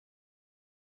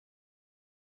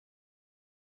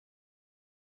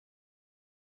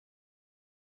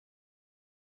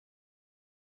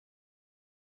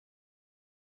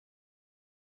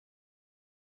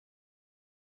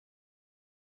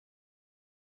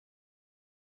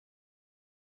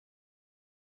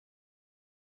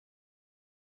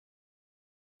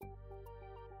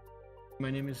My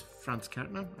name is Franz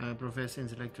Kaertner. I'm a professor in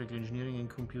the Electrical Engineering and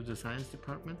Computer Science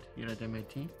department here at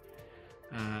MIT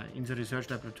in the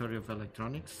Research Laboratory of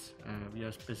Electronics. We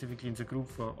are specifically in the group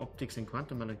for optics and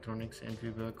quantum electronics, and we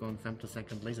work on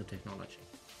femtosecond laser technology.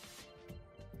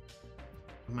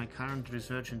 My current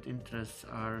research and interests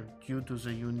are due to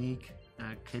the unique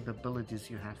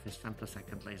capabilities you have with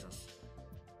femtosecond lasers.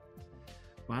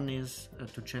 One is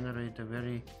to generate a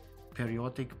very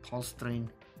periodic pulse train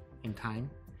in time,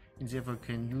 and therefore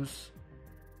can use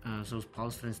those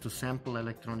pulse trains to sample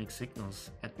electronic signals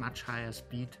at much higher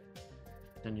speed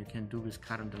than you can do with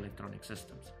current electronic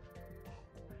systems.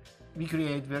 We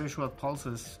create very short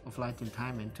pulses of light in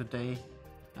time, and today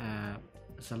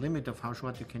the limit of how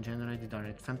short you can generate it are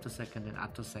at femtosecond and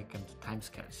attosecond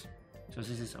timescales. So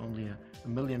this is only a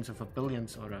millionth of a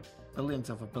billionth or a billionth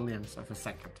of a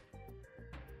second.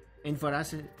 And for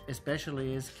us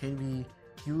especially is, can we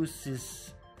use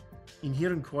these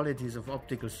inherent qualities of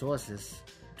optical sources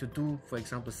to do, for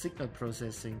example, signal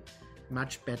processing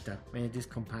much better when it is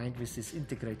combined with this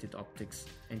integrated optics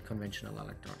and conventional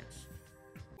electronics.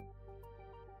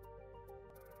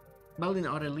 Well, in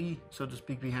RLE, so to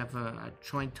speak, we have a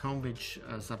joint home which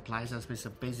supplies us with a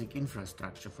basic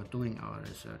infrastructure for doing our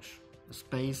research. A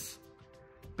space,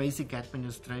 basic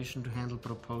administration to handle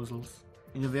proposals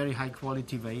in a very high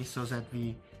quality way so that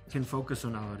we can focus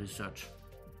on our research.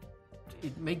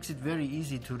 It makes it very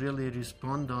easy to really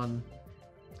respond on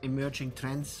emerging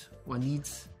trends or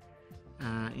needs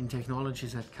in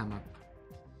technologies that come up.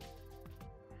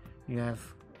 You have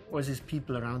all these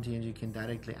people around you and you can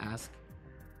directly ask,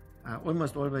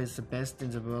 almost always the best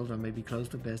in the world or maybe close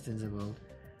to best in the world,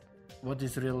 what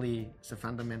is really the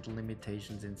fundamental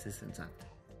limitations in this and that.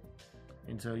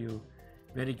 And so you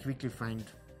very quickly find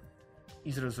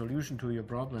either a solution to your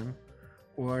problem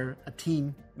or a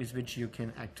team with which you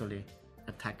can actually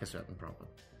attack a certain problem.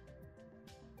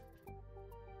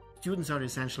 Students are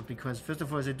essential because, first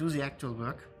of all, they do the actual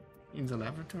work in the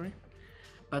laboratory,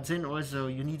 but then also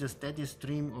you need a steady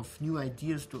stream of new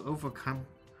ideas to overcome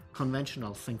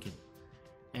conventional thinking.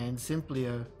 And simply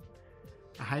a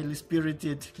highly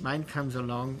spirited mind comes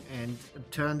along and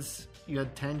turns your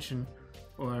attention,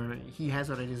 or he has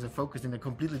already the focus in a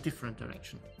completely different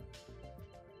direction.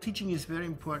 Teaching is very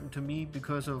important to me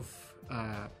because of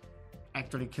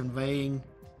actually conveying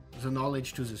the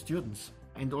knowledge to the students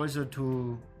and also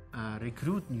to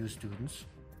recruit new students.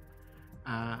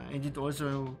 And it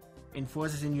also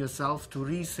enforces in yourself to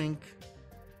rethink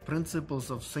principles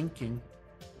of thinking.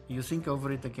 You think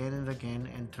over it again and again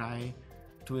and try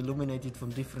to illuminate it from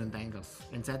different angles.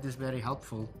 And that is very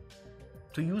helpful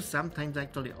to use sometimes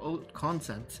actually old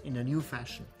concepts in a new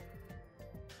fashion.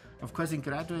 Of course, in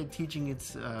graduate teaching,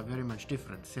 it's very much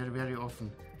different. Very often,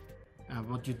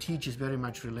 what you teach is very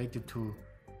much related to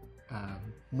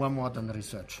more modern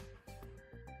research.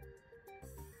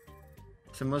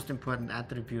 The most important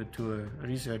attribute to a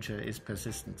researcher is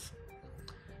persistence.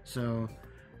 So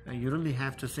you really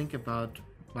have to think about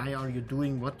why are you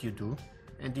doing what you do,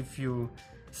 and if you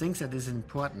think that is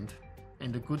important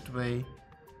and a good way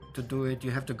to do it,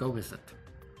 you have to go with it.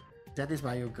 That is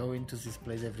why you go into this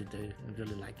place every day and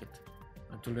really like it.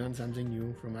 And to learn something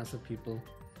new from other people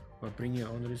or bring your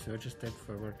own research a step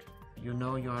forward. You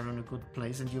know you are in a good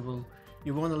place and you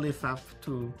want to live up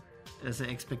to the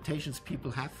expectations people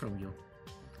have from you.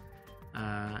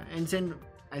 And then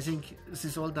I think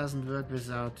this all doesn't work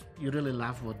without you really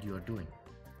love what you are doing.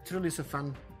 It's really the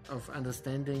fun of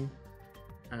understanding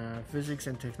physics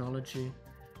and technology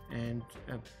and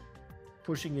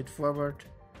pushing it forward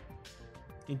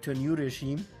into a new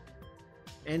regime,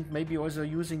 and maybe also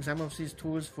using some of these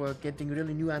tools for getting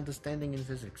really new understanding in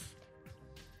physics.